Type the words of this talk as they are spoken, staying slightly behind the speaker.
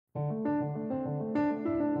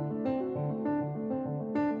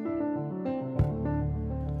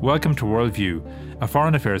Welcome to Worldview, a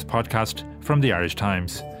foreign affairs podcast from the Irish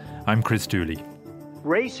Times. I'm Chris Dooley.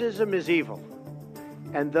 Racism is evil,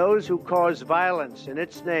 and those who cause violence in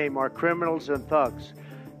its name are criminals and thugs,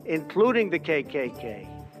 including the KKK,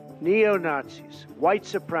 neo-Nazis, white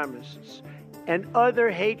supremacists, and other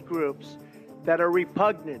hate groups that are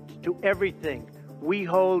repugnant to everything we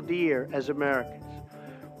hold dear as Americans.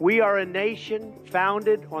 We are a nation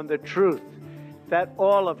founded on the truth that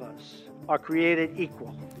all of us are created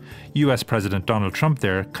equal. US President Donald Trump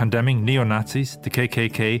there condemning neo-Nazis, the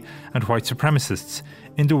KKK and white supremacists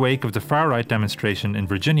in the wake of the far-right demonstration in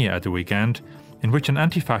Virginia at the weekend in which an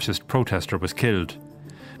anti-fascist protester was killed.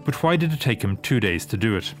 But why did it take him 2 days to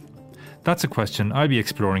do it? That's a question I'll be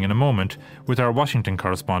exploring in a moment with our Washington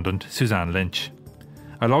correspondent Suzanne Lynch.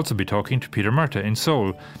 I'll also be talking to Peter Murtagh in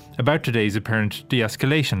Seoul about today's apparent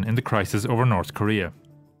de-escalation in the crisis over North Korea.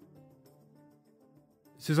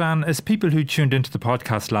 Suzanne, as people who tuned into the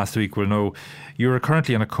podcast last week will know, you are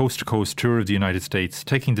currently on a coast-to-coast tour of the United States,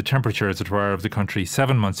 taking the temperature, as it were, of the country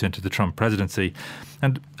 7 months into the Trump presidency.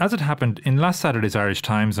 And as it happened in last Saturday's Irish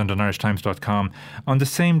Times and on irishtimes.com, on the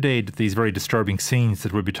same day that these very disturbing scenes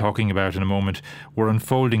that we'll be talking about in a moment were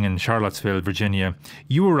unfolding in Charlottesville, Virginia,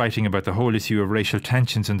 you were writing about the whole issue of racial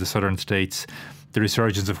tensions in the southern states, the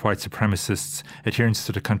resurgence of white supremacists, adherence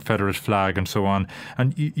to the Confederate flag and so on.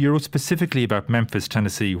 And you wrote specifically about Memphis,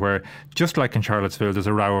 Tennessee, where, just like in Charlottesville, there's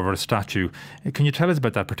a row over a statue. Can you tell us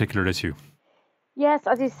about that particular issue? Yes,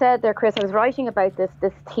 as you said there, Chris, I was writing about this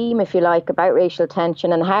theme, if you like, about racial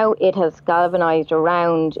tension and how it has galvanised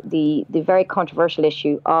around the very controversial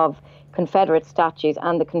issue of Confederate statues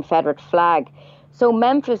and the Confederate flag. So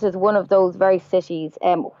Memphis is one of those very cities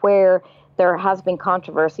where there has been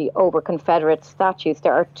controversy over Confederate statues.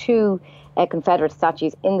 There are two Confederate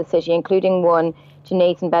statues in the city, including one to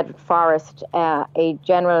Nathan Bedford Forrest, a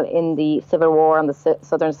general in the Civil War on the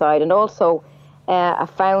southern side, and also a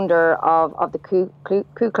founder of the Ku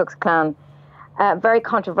Klux Klan. Very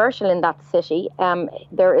controversial in that city.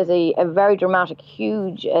 There is a very dramatic,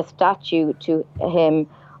 huge statue to him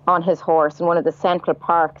on his horse in one of the central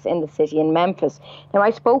parks in the city in Memphis. Now, I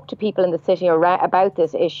spoke to people in the city about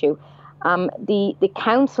this issue. The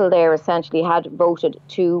council there essentially had voted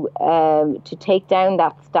to take down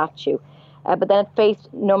that statue, but then it faced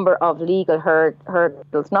a number of legal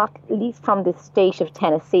hurdles, not least from the state of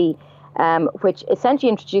Tennessee, which essentially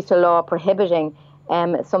introduced a law prohibiting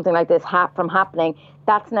something like this from happening.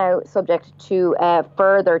 That's now subject to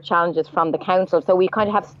further challenges from the council. So we kind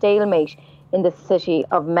of have stalemate in the city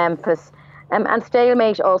of Memphis. And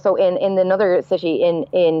stalemate also in another city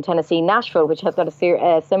in Tennessee, Nashville, which has got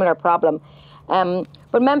a similar problem.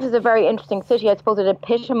 But Memphis is a very interesting city. I suppose it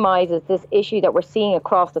epitomizes this issue that we're seeing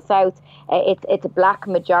across the South. It's a black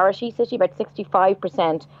majority city. About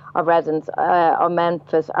 65% of residents of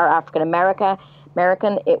Memphis are African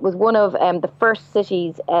American. It was one of the first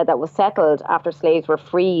cities that was settled after slaves were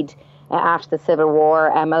freed after the Civil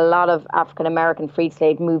War. A lot of African American freed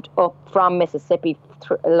slaves moved up from Mississippi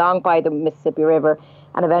along by the Mississippi River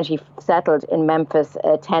and eventually settled in Memphis,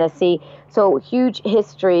 Tennessee. So huge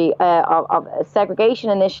history of segregation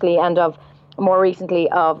initially, and of more recently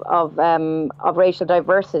of racial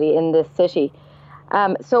diversity in this city.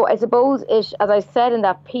 So I suppose, as I said in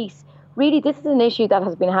that piece, really this is an issue that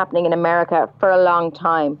has been happening in America for a long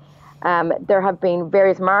time. There have been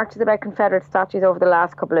various marches about Confederate statues over the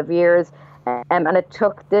last couple of years, and it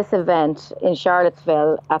took this event in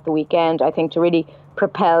Charlottesville at the weekend, I think, to really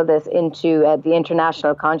propel this into the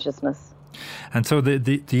international consciousness. And so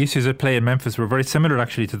the issues at play in Memphis were very similar,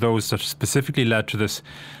 actually, to those that specifically led to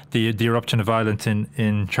the eruption of violence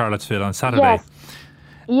in Charlottesville on Saturday. Yes.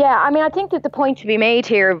 Yeah, I mean, I think that the point to be made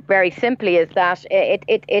here, very simply, is that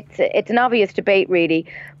it's an obvious debate, really,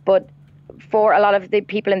 but for a lot of the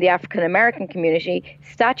people in the African American community,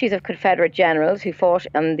 statues of Confederate generals who fought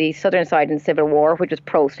on the southern side in the Civil War, which was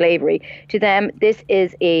pro-slavery, to them, this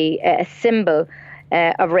is a symbol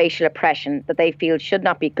of racial oppression that they feel should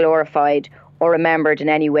not be glorified or remembered in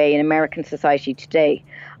any way in American society today.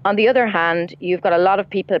 On the other hand, you've got a lot of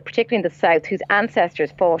people, particularly in the South, whose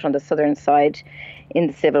ancestors fought on the southern side in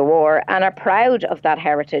the Civil War and are proud of that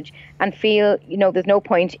heritage and feel, there's no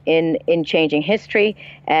point in changing history,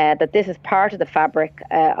 that this is part of the fabric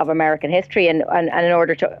of American history. And in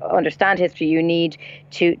order to understand history, you need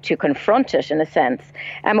to confront it, in a sense.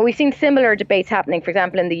 We've seen similar debates happening, for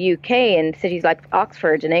example, in the UK, in cities like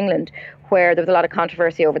Oxford in England, where there was a lot of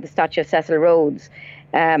controversy over the statue of Cecil Rhodes,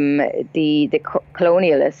 the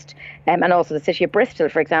colonialist, and also the city of Bristol,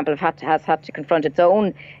 for example, has had to confront its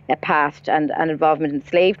own past and involvement in the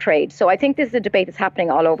slave trade. So I think this is a debate that's happening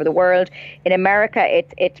all over the world. In America,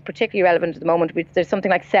 it's particularly relevant at the moment. There's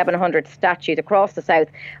something like 700 statues across the South.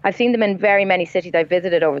 I've seen them in very many cities I've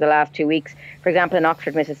visited over the last 2 weeks. For example, in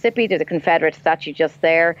Oxford, Mississippi, there's a Confederate statue just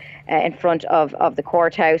there in front of the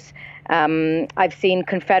courthouse. I've seen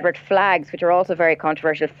Confederate flags, which are also very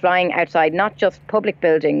controversial, flying outside not just public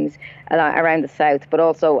buildings around the South, but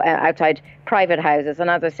also outside private houses. And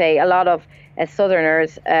as I say, a lot of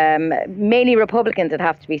Southerners, mainly Republicans, it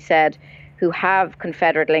has to be said, who have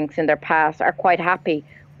Confederate links in their past, are quite happy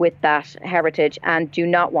with that heritage and do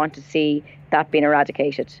not want to see that being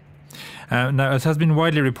eradicated. Now, as has been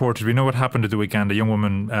widely reported, we know what happened at the weekend. A young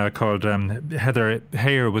woman called Heather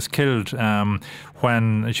Heyer was killed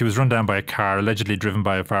when she was run down by a car, allegedly driven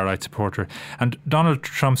by a far-right supporter. And Donald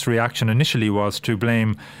Trump's reaction initially was to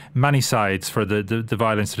blame many sides for the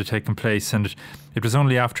violence that had taken place. And it was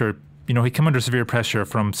only after he came under severe pressure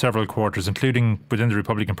from several quarters, including within the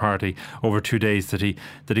Republican Party, over 2 days that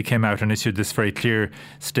he came out and issued this very clear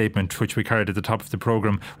statement, which we carried at the top of the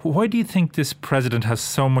programme. Why do you think this president has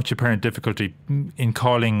so much apparent difficulty in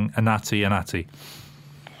calling a Nazi a Nazi?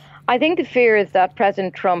 I think the fear is that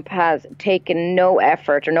President Trump has taken no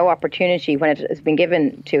effort or no opportunity when it has been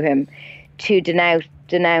given to him to denounce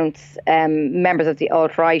members of the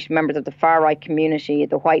alt-right, members of the far-right community,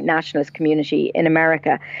 the white nationalist community in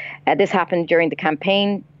America. This happened during the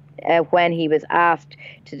campaign when he was asked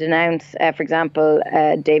to denounce, for example,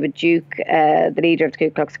 David Duke, the leader of the Ku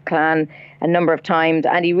Klux Klan, a number of times,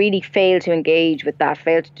 and he really failed to engage with that,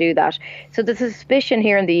 failed to do that. So the suspicion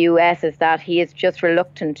here in the US is that he is just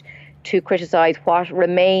reluctant to criticise what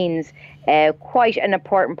remains quite an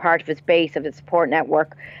important part of his base, of his support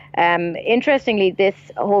network. Interestingly, this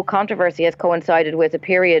whole controversy has coincided with a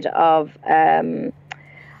period of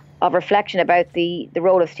reflection about the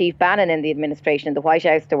role of Steve Bannon in the administration in the White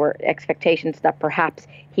House. There were expectations that perhaps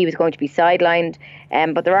he was going to be sidelined,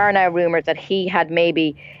 but there are now rumours that he had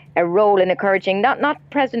maybe a role in encouraging not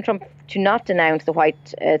President Trump to not denounce the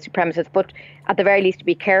white supremacists, but at the very least to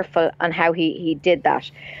be careful on how he did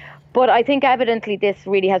that. But I think evidently this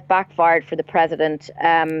really has backfired for the president.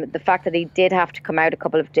 The fact that he did have to come out a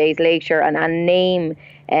couple of days later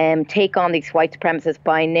and take on these white supremacists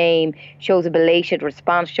by name shows a belated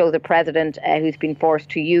response, shows a president who's been forced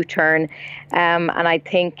to U-turn. And I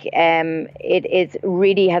think it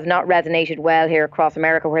really has not resonated well here across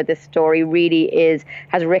America, where this story really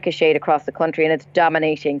has ricocheted across the country and it's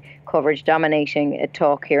dominating coverage, dominating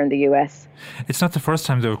talk here in the US. It's not the first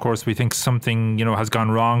time, though, of course, we think something has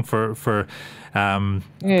gone wrong for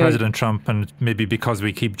President Trump, and maybe because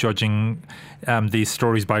we keep judging these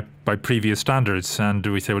stories by previous standards, and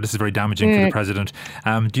we say, well, this is very damaging for the president.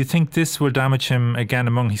 Do you think this will damage him again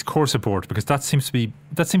among his core support? Because that seems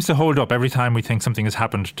to hold up every time we think something has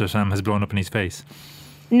happened that has blown up in his face.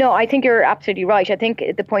 No, I think you're absolutely right. I think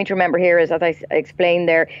the point to remember here is, as I explained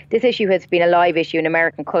there, this issue has been a live issue in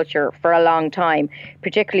American culture for a long time,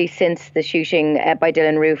 particularly since the shooting by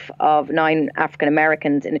Dylan Roof of 9 African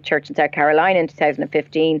Americans in a church in South Carolina in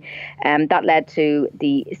 2015. That led to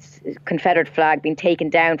the Confederate flag being taken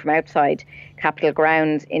down from outside Capitol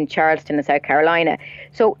grounds in Charleston in South Carolina.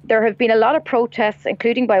 So there have been a lot of protests,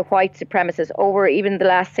 including by white supremacists, over even the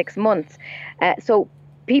last 6 months. So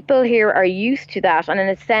people here are used to that, and in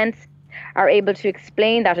a sense are able to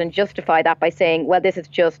explain that and justify that by saying, well, this is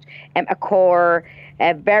just a core,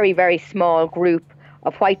 a very, very small group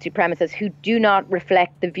of white supremacists who do not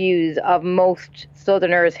reflect the views of most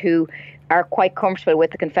Southerners who are quite comfortable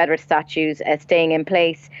with the Confederate statues staying in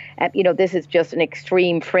place. This is just an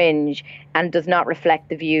extreme fringe and does not reflect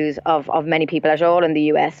the views of many people at all in the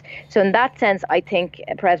US. So in that sense, I think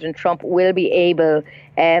President Trump will be able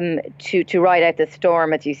to ride out the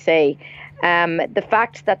storm, as you say. The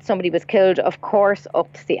fact that somebody was killed, of course,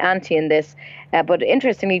 ups the ante in this. But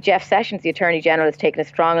interestingly, Jeff Sessions, the Attorney General, has taken a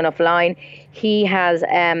strong enough line. He has,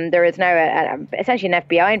 there is now essentially an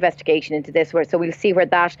FBI investigation into this, so we'll see where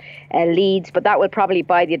that leads. But that will probably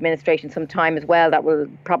buy the administration some time as well. That will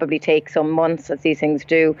probably take some months, as these things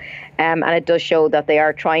do. And it does show that they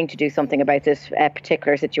are trying to do something about this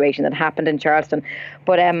particular situation that happened in Charleston,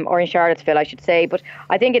 or in Charlottesville, I should say. But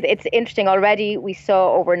I think it's interesting already. We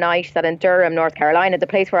saw overnight that in Durham, North Carolina, the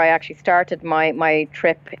place where I actually started my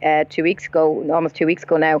trip 2 weeks ago, almost 2 weeks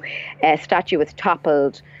ago now, a statue was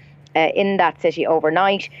toppled in that city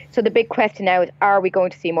overnight. So the big question now is, are we going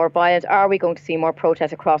to see more violence? Are we going to see more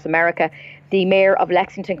protests across America? The mayor of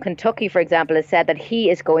Lexington, Kentucky, for example, has said that he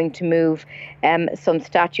is going to move some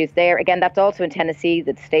statues there. Again, that's also in Tennessee,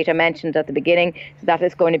 the state I mentioned at the beginning. So that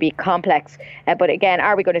is going to be complex. But again,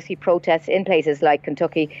 are we going to see protests in places like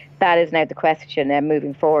Kentucky? That is now the question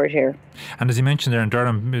moving forward here. And as you mentioned there in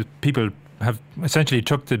Durham, people have essentially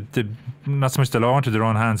took the not so much the law into their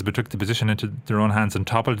own hands, but took the position into their own hands and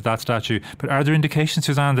toppled that statue. But are there indications,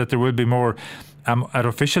 Suzanne, that there will be more at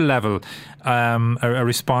official level a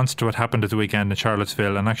response to what happened at the weekend in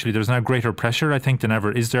Charlottesville? And actually there's now greater pressure, I think, than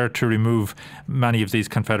ever, is there, to remove many of these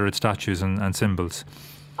Confederate statues and symbols?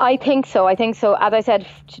 I think so. As I said,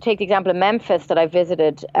 to take the example of Memphis that I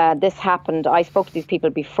visited, this happened. I spoke to these people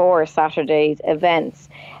before Saturday's events.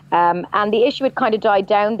 And the issue had kind of died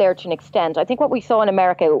down there to an extent. I think what we saw in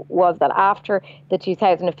America was that after the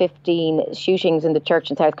 2015 shootings in the church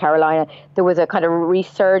in South Carolina, there was a kind of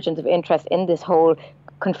resurgence of interest in this whole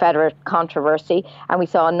Confederate controversy, and we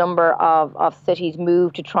saw a number of cities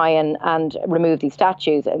move to try and remove these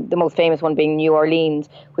statues, the most famous one being New Orleans,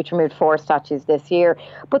 which removed 4 statues this year.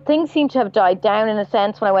 But things seem to have died down in a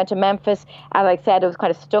sense. When I went to Memphis, as I said, it was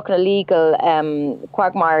kind of stuck in a legal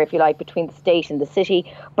quagmire, if you like, between the state and the city.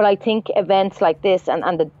 But I think events like this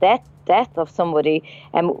and the death of somebody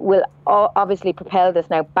will obviously propel this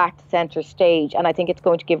now back to centre stage, and I think it's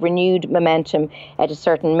going to give renewed momentum to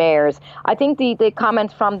certain mayors. I think the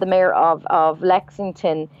comments from the mayor of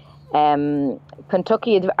Lexington,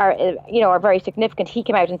 Kentucky, are very significant. He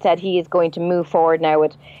came out and said he is going to move forward now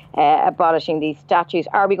with abolishing these statues.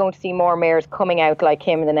 Are we going to see more mayors coming out like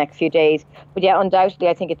him in the next few days? But yeah, undoubtedly,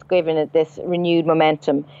 I think it's given it this renewed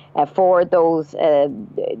momentum for those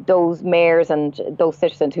mayors and those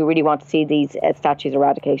citizens who really want to see these statues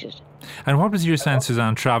eradicated. And what was your sense,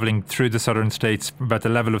 Suzanne, travelling through the southern states, about the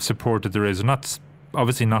level of support that there is?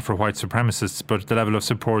 Obviously not for white supremacists, but the level of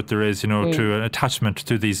support there is, to an attachment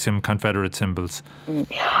to these Confederate symbols.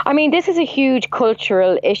 I mean, this is a huge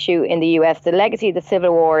cultural issue in the US. The legacy of the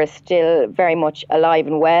Civil War is still very much alive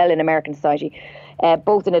and well in American society,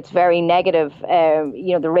 both in its very negative,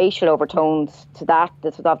 the racial overtones to that.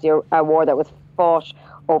 This was obviously a war that was fought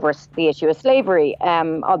over the issue of slavery.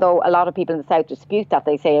 Although a lot of people in the South dispute that.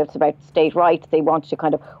 They say it's about state rights. They want to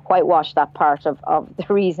kind of whitewash that part of the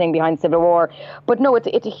reasoning behind the Civil War. But no,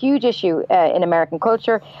 it's a huge issue in American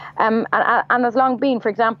culture. And has long been. For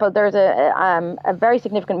example, there's a very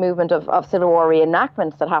significant movement of Civil War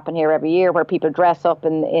reenactments that happen here every year, where people dress up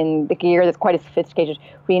in the gear. There's quite a sophisticated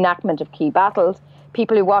reenactment of key battles.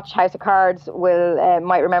 People who watch House of Cards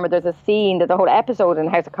might remember there's a whole episode in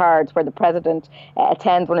House of Cards where the president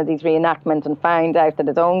attends one of these reenactments and found out that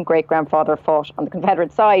his own great-grandfather fought on the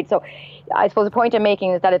Confederate side. So I suppose the point I'm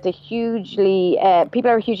making is that it's people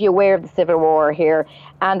are hugely aware of the Civil War here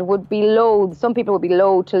and some people would be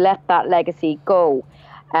loath to let that legacy go.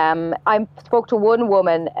 I spoke to one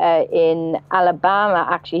woman in Alabama,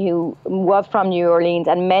 actually, who was from New Orleans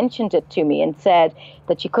and mentioned it to me and said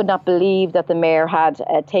that she could not believe that the mayor had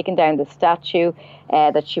taken down the statue,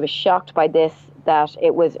 that she was shocked by this, that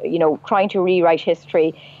it was, trying to rewrite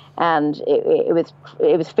history, and it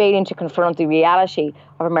was failing to confront the reality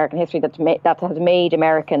of American history that has made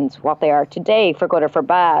Americans what they are today, for good or for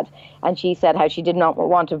bad. And she said how she did not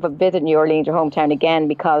want to visit New Orleans, her hometown, again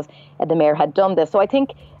because the mayor had done this. So I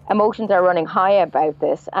think emotions are running high about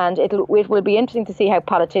this, and it will be interesting to see how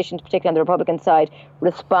politicians, particularly on the Republican side,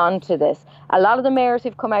 respond to this. A lot of the mayors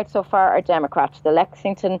who've come out so far are Democrats. The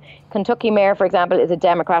Lexington, Kentucky mayor, for example, is a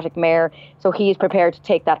Democratic mayor, so he is prepared to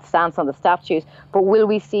take that stance on the statues. But will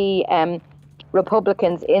we see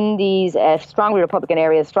Republicans in these strongly Republican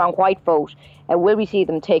areas, strong white vote, will we see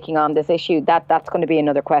them taking on this issue? That's going to be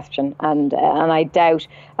another question, and I doubt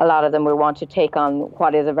a lot of them will want to take on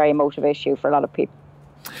what is a very emotive issue for a lot of people.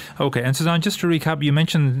 Okay, and Suzanne, just to recap, you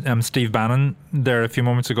mentioned Steve Bannon there a few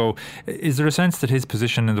moments ago. Is there a sense that his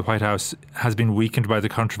position in the White House has been weakened by the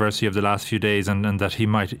controversy of the last few days, and that he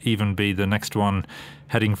might even be the next one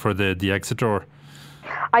heading for the exit door?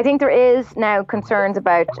 I think there is now concern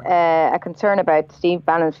about Steve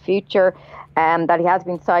Bannon's future, that he has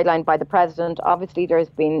been sidelined by the president. Obviously, there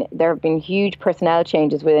have been huge personnel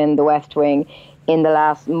changes within the West Wing in the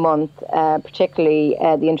last month, particularly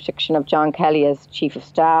the introduction of John Kelly as Chief of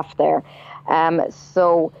Staff there.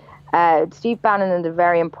 So Steve Bannon is a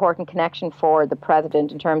very important connection for the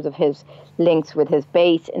president in terms of his links with his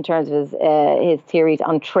base, in terms of his theories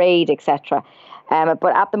on trade, etc.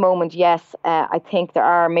 But at the moment, yes, I think there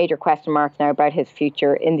are major question marks now about his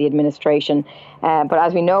future in the administration. But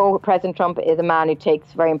as we know, President Trump is a man who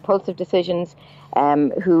takes very impulsive decisions,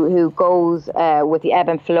 who goes with the ebb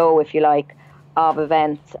and flow, if you like, of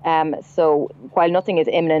events. So while nothing is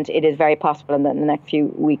imminent, it is very possible in the next few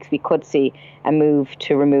weeks we could see a move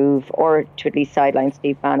to remove or to at least sideline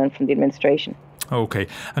Steve Bannon from the administration. Okay.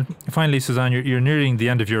 And finally, Suzanne, you're nearing the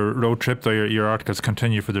end of your road trip, though your articles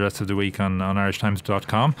continue for the rest of the week on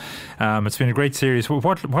irishtimes.com. It's been a great series.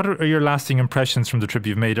 What are your lasting impressions from the trip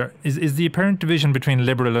you've made? Is the apparent division between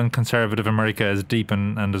liberal and conservative America as deep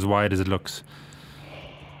and as wide as it looks?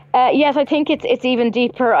 Yes, I think it's even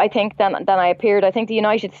deeper, I think, than I appeared. I think the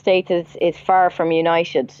United States is far from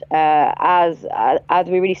united, as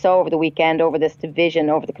we really saw over the weekend, over this division,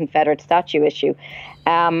 over the Confederate statue issue.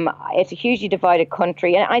 It's a hugely divided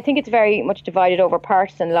country, and I think it's very much divided over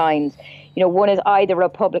partisan lines. You know, one is either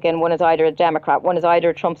Republican, one is either a Democrat, one is either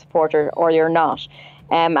a Trump supporter, or you're not.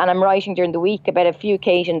 And I'm writing during the week about a few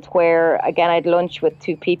occasions where, again, I had lunch with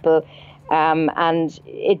two people, and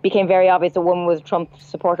it became very obvious that one was a Trump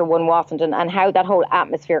supporter, one wasn't, and how that whole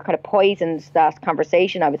atmosphere kind of poisons that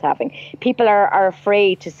conversation I was having. People are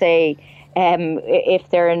afraid to say if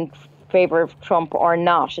they're in favour of Trump or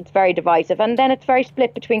not. It's very divisive, and then it's very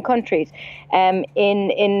split between countries.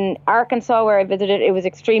 In Arkansas, where I visited, it was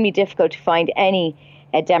extremely difficult to find any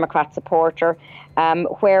Democrat supporter.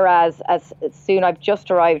 Whereas as soon I've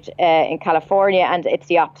just arrived in California, and it's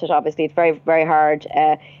the opposite. Obviously, it's very, very hard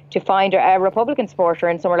to find a Republican supporter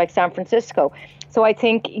in somewhere like San Francisco. So I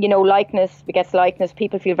think, you know, likeness begets likeness.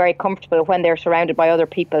 People feel very comfortable when they're surrounded by other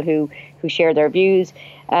people who share their views.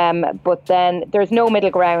 But then there's no middle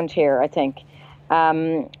ground here, I think.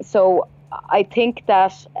 So I think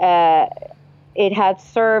that it has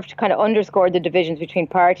served to kind of underscore the divisions between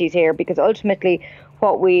parties here, because ultimately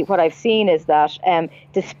what I've seen is that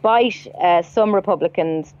despite some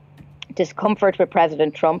Republicans' discomfort with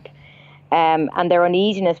President Trump and their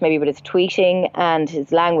uneasiness maybe with his tweeting and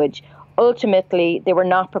his language, ultimately they were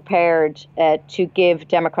not prepared to give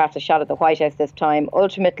Democrats a shot at the White House this time.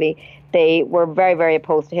 Ultimately, they were very, very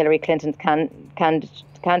opposed to Hillary Clinton's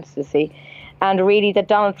candidacy. And really that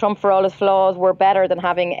Donald Trump, for all his flaws, were better than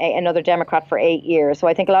having another Democrat for 8 years. So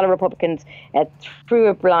I think a lot of Republicans threw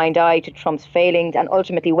a blind eye to Trump's failings and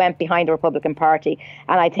ultimately went behind the Republican Party.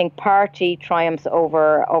 And I think party triumphs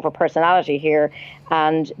over personality here.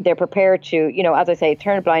 And they're prepared to, you know, as I say,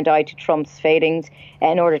 turn a blind eye to Trump's failings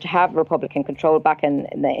in order to have Republican control back in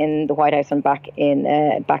the White House and back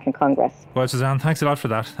in Congress. Well, Suzanne, thanks a lot for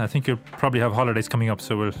that. I think you'll probably have holidays coming up,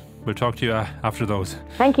 so we'll talk to you after those.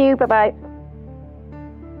 Thank you. Bye-bye.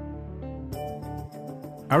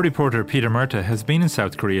 Our reporter Peter Murtagh has been in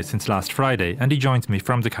South Korea since last Friday, and he joins me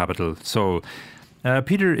from the capital. So,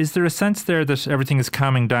 Peter, is there a sense there that everything is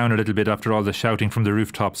calming down a little bit after all the shouting from the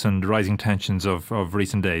rooftops and rising tensions of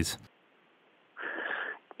recent days?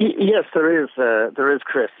 Yes, there is,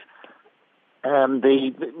 Chris.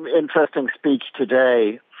 The interesting speech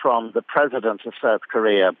today from the president of South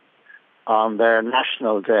Korea on their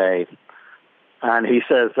national day. And he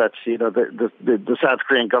says that, you know, the South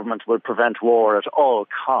Korean government will prevent war at all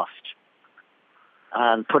cost,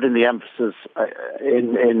 and putting the emphasis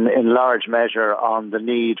in large measure on the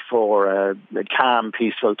need for a calm,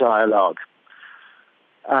 peaceful dialogue,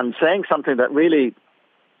 and saying something that really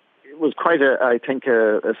was quite a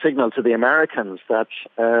signal to the Americans that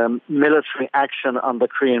military action on the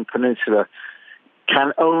Korean Peninsula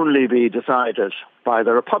can only be decided by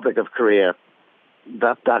the Republic of Korea.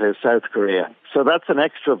 That is South Korea. So that's an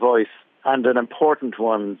extra voice and an important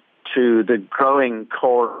one to the growing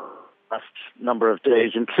core last number of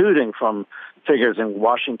days, including from figures in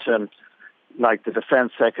Washington like the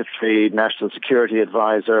Defense Secretary, National Security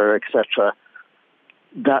Advisor, etc.,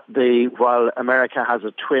 that while America has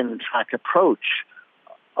a twin-track approach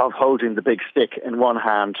of holding the big stick in one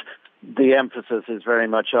hand, the emphasis is very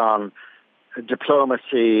much on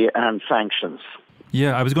diplomacy and sanctions.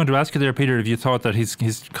 Yeah, I was going to ask you there, Peter, if you thought that his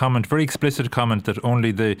comment, very explicit comment, that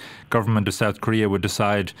only the government of South Korea would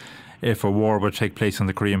decide if a war would take place on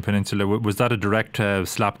the Korean Peninsula, was that a direct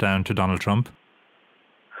slap down to Donald Trump?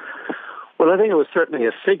 Well, I think it was certainly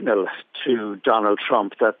a signal to Donald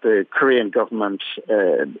Trump that the Korean government,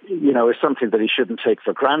 is something that he shouldn't take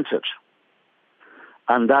for granted.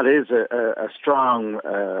 And that is a strong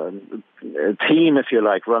theme, if you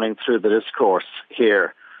like, running through the discourse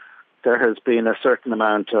here. There has been a certain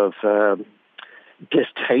amount of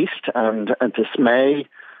distaste and dismay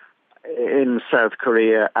in South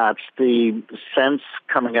Korea at the sense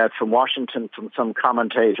coming out from Washington from some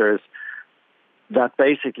commentators that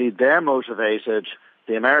basically they're motivated,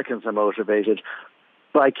 the Americans are motivated,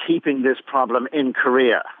 by keeping this problem in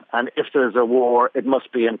Korea. And if there's a war, it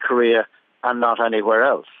must be in Korea and not anywhere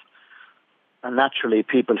else. And naturally,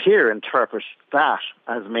 people here interpret that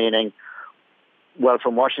as meaning, well,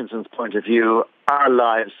 from Washington's point of view, our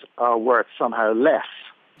lives are worth somehow less.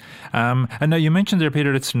 And now you mentioned there,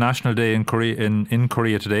 Peter, it's National Day in Korea in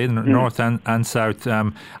Korea today, North and South.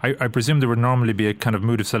 I presume there would normally be a kind of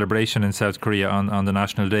mood of celebration in South Korea on the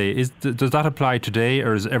National Day. Does that apply today,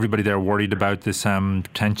 or is everybody there worried about this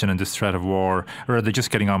tension and this threat of war, or are they just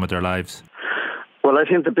getting on with their lives? Well, I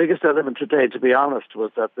think the biggest element today, to be honest,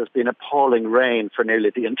 was that there's been appalling rain for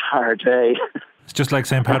nearly the entire day. It's just like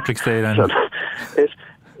St. Patrick's Day then. So it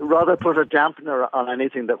rather put a dampener on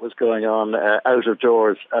anything that was going on out of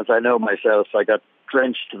doors. As I know myself, I got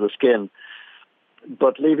drenched to the skin.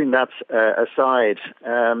 But leaving that aside,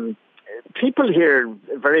 people here,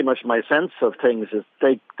 very much my sense of things is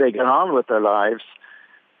they get on with their lives.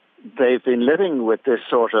 They've been living with this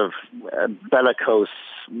sort of bellicose,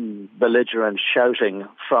 belligerent shouting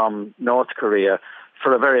from North Korea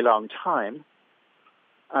for a very long time.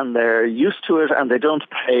 And they're used to it, and they don't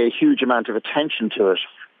pay a huge amount of attention to it.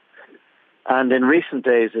 And in recent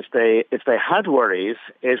days, if they had worries,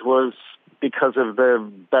 it was because of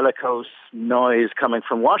the bellicose noise coming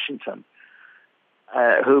from Washington,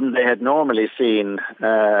 whom they had normally seen,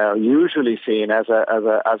 usually seen as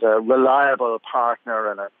a reliable partner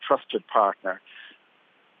and a trusted partner.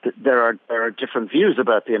 There are different views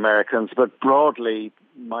about the Americans, but broadly,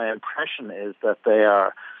 my impression is that they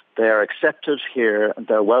are accepted here,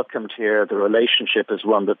 they're welcomed here, the relationship is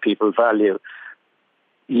one that people value.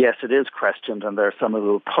 Yes, it is questioned, and there are some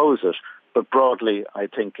who oppose it, but broadly, I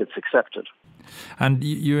think it's accepted. And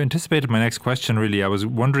you anticipated my next question, really. I was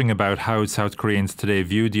wondering about how South Koreans today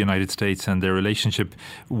view the United States and their relationship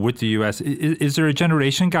with the US. Is there a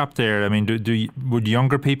generation gap there? I mean, would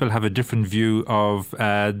younger people have a different view of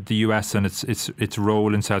the US and its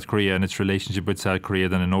role in South Korea and its relationship with South Korea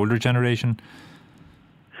than an older generation?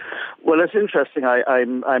 Well, it's interesting.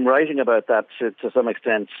 I'm writing about that to some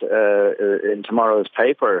extent in tomorrow's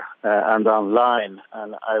paper and online.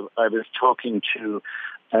 And I was talking to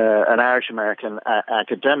an Irish-American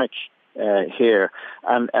academic here,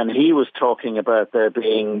 and he was talking about there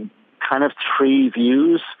being kind of three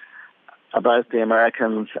views about the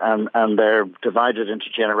Americans, and they're divided into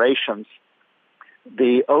generations.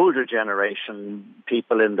 The older generation,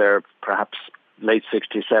 people in their perhaps late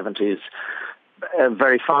 60s, 70s,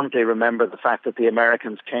 very fondly remember the fact that the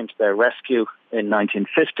Americans came to their rescue in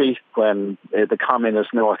 1950 when the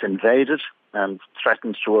communist North invaded and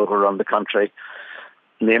threatened to overrun the country.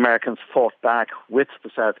 And the Americans fought back with the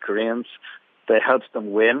South Koreans. They helped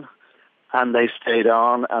them win, and they stayed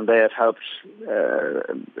on, and they have helped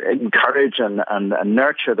encourage and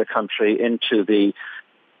nurture the country into the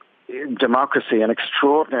democracy and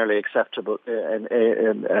extraordinarily acceptable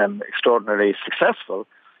and extraordinarily successful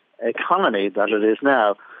economy that it is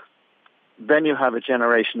now. Then you have a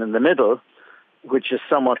generation in the middle which is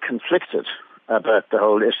somewhat conflicted about the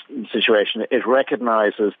whole situation. It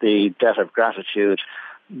recognizes the debt of gratitude,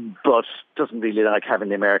 but doesn't really like having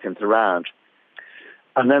the Americans around.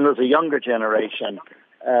 And then there's a younger generation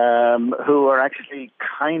who are actually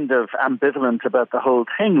kind of ambivalent about the whole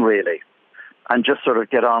thing, really, and just sort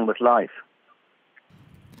of get on with life.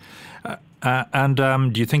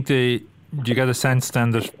 Do you think do you get a sense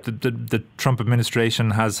then that the Trump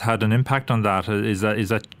administration has had an impact on that? Is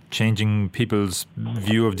that changing people's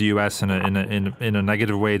view of the US in a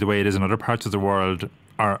negative way, the way it is in other parts of the world,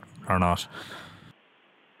 or not?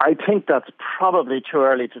 I think that's probably too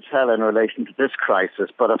early to tell in relation to this crisis,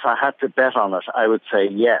 but if I had to bet on it, I would say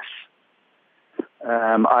yes.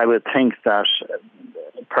 I would think that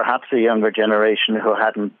perhaps a younger generation who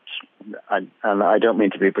hadn't, and I don't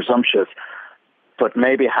mean to be presumptuous, but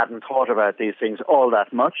maybe hadn't thought about these things all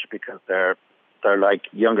that much because they're like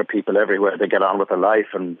younger people everywhere. They get on with their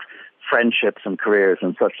life and friendships and careers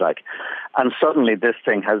and such like. And suddenly this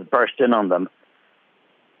thing has burst in on them.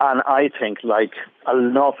 And I think, like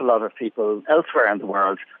an awful lot of people elsewhere in the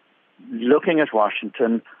world, looking at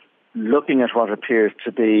Washington, looking at what appears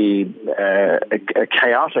to be a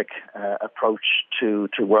chaotic approach to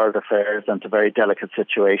world affairs and to very delicate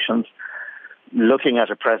situations, looking at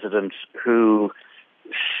a president who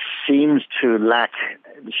seems to lack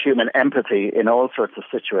human empathy in all sorts of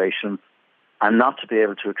situations and not to be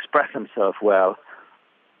able to express himself well.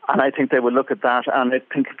 And I think they will look at that and I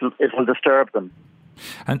think it will disturb them.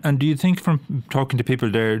 And do you think, from talking to people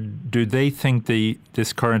there, do they think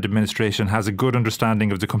this current administration has a good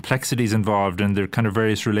understanding of the complexities involved in the kind of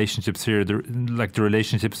various relationships here, like the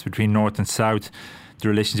relationships between North and South, the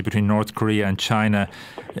relationship between North Korea and China?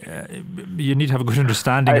 You need to have a good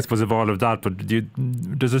understanding, I suppose, of all of that. But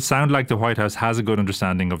does it sound like the White House has a good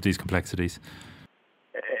understanding of these complexities?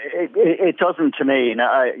 It doesn't to me.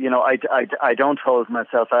 Now, I don't hold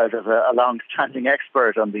myself out as a long-standing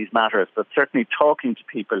expert on these matters, but certainly talking to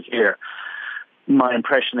people here, my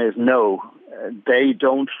impression is no, they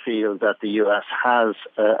don't feel that the US has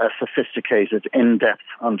a sophisticated, in-depth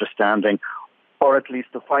understanding, or at least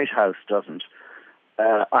the White House doesn't.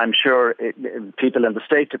 I'm sure people in the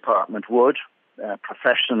State Department would,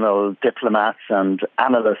 professional diplomats and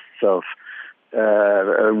analysts of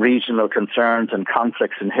regional concerns and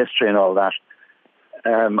conflicts in history and all that.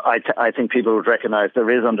 I think people would recognize there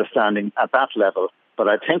is understanding at that level, but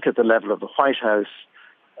I think at the level of the White House,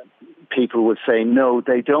 people would say, no,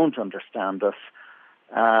 they don't understand us.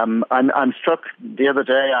 I'm struck. The other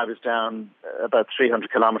day I was down about 300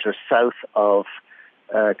 kilometers south of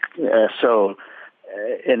Seoul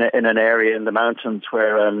in an area in the mountains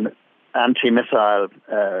where an anti-missile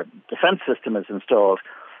defense system is installed,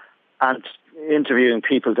 and interviewing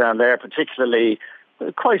people down there, particularly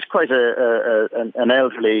quite an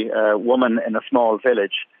elderly woman in a small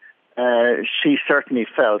village. She certainly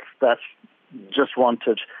felt that just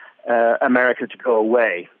wanted America to go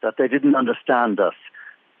away, that they didn't understand us,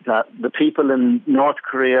 that the people in North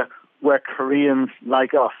Korea were Koreans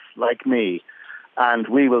like us, like me, and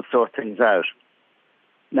we will sort things out.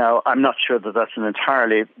 Now, I'm not sure that that's an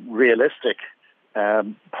entirely realistic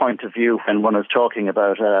point of view when one is talking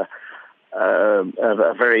about a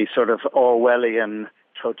very sort of Orwellian,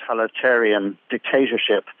 totalitarian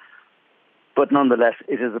dictatorship. But nonetheless,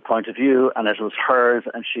 it is a point of view, and it was hers,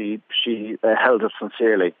 and she held it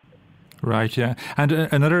sincerely. Right, yeah. And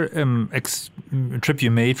another trip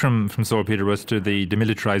you made from Seoul, Peter, was to the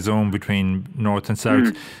demilitarized zone between North and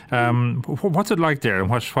South. What's it like there, and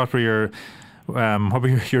what were your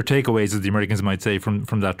takeaways, as the Americans might say, from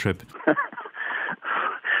that trip?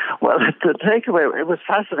 Well, the takeaway, it was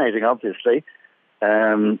fascinating, obviously.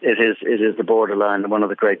 It is the borderline, one of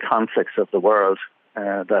the great conflicts of the world.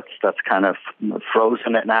 That's kind of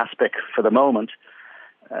frozen in aspect for the moment.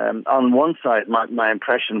 On one side, my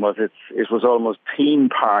impression was it was almost theme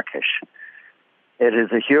parkish. It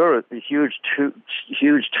is a huge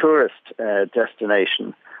tourist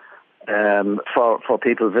destination for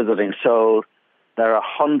people visiting Seoul. There are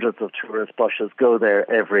hundreds of tourist buses go there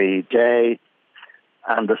every day,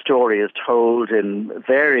 and the story is told in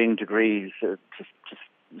varying degrees.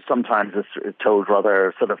 Sometimes it's told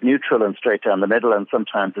rather sort of neutral and straight down the middle, and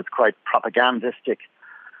sometimes it's quite propagandistic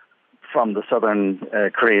from the southern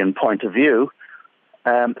Korean point of view.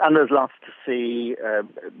 And there's lots to see.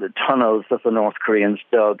 The tunnels that the North Koreans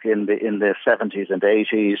dug in the 70s and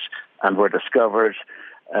 80s and were discovered.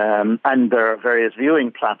 And there are various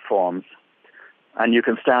viewing platforms. And you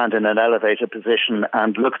can stand in an elevated position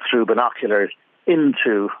and look through binoculars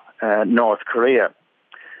into North Korea.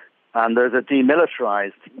 And there's a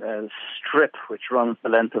demilitarized strip which runs the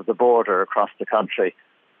length of the border across the country.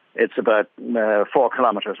 It's about 4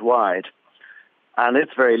 kilometers wide. And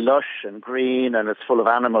it's very lush and green, and it's full of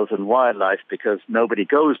animals and wildlife because nobody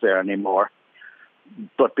goes there anymore.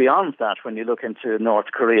 But beyond that, when you look into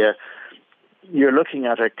North Korea, you're looking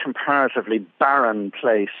at a comparatively barren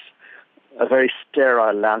place, a very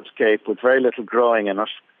sterile landscape with very little growing in it.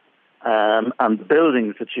 And the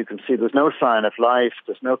buildings that you can see, there's no sign of life,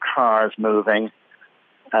 there's no cars moving,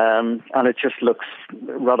 and it just looks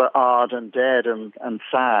rather odd and dead and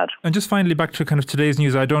sad. And just finally, back to kind of today's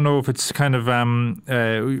news, I don't know if it's kind of the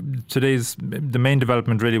main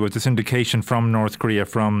development really was this indication from North Korea,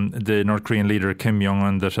 from the North Korean leader Kim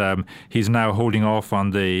Jong-un, that he's now holding off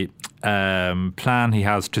on the plan he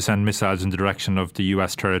has to send missiles in the direction of the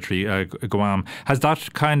US territory, Guam. Has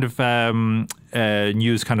that kind of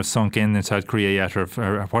news kind of sunk in South Korea yet, or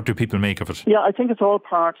what do people make of it? Yeah, I think it's all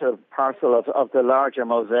parcel of the larger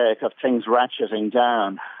mosaic of things ratcheting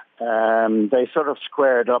down. They sort of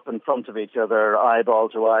squared up in front of each other, eyeball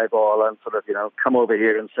to eyeball, and sort of, come over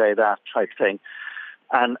here and say that type thing.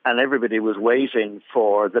 And everybody was waiting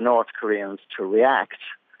for the North Koreans to react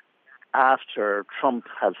after Trump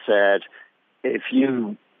had said, if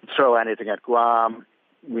you throw anything at Guam,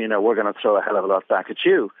 we're going to throw a hell of a lot back at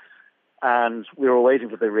you. And we were waiting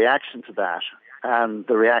for the reaction to that. And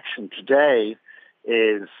the reaction today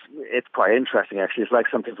it's quite interesting, actually. It's like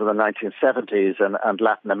something from the 1970s and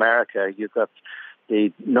Latin America. You've got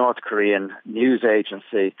the North Korean news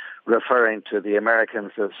agency referring to the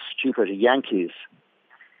Americans as stupid Yankees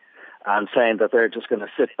and saying that they're just going to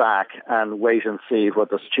sit back and wait and see what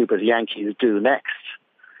the stupid Yankees do next.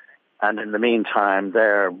 And in the meantime,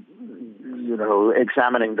 they're,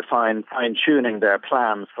 examining the fine-tuning their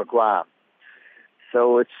plans for Guam.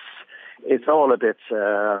 So it's all a bit,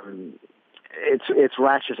 it's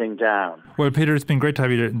ratcheting down. Well, Peter, it's been great to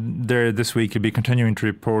have you there this week. You'll be continuing to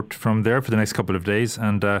report from there for the next couple of days,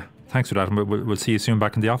 and thanks for that, and we'll see you soon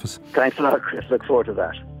back in the office. Thanks a lot, Chris. Look forward to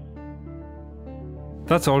that.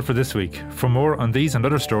 That's all for this week. For more on these and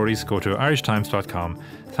other stories, go to irishtimes.com.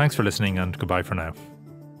 Thanks for listening, and goodbye for now.